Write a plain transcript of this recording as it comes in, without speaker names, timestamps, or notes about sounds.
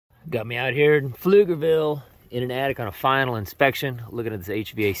Got me out here in Pflugerville in an attic on a final inspection, looking at this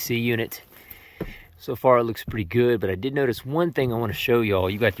HVAC unit. So far it looks pretty good, but I did notice one thing I want to show y'all.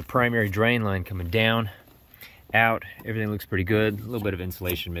 You got your primary drain line coming down, out, everything looks pretty good. A little bit of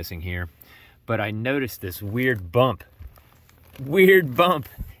insulation missing here. But I noticed this weird bump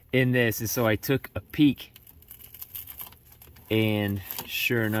in this, and so I took a peek, and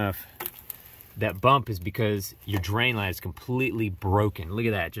sure enough, that bump is because your drain line is completely broken. Look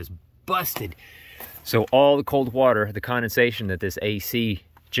at that, just busted. So all the cold water, the condensation that this AC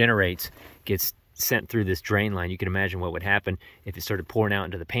generates, gets sent through this drain line. You can imagine what would happen if it started pouring out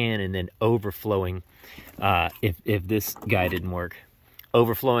into the pan and then overflowing, if this guy didn't work,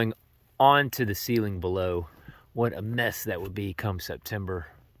 overflowing onto the ceiling below. What a mess that would be come September.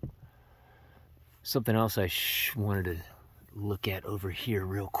 Something else I wanted to look at over here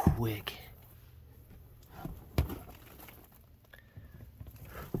real quick.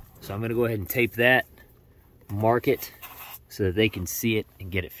 So I'm gonna go ahead and tape that, mark it, so that they can see it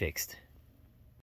and get it fixed.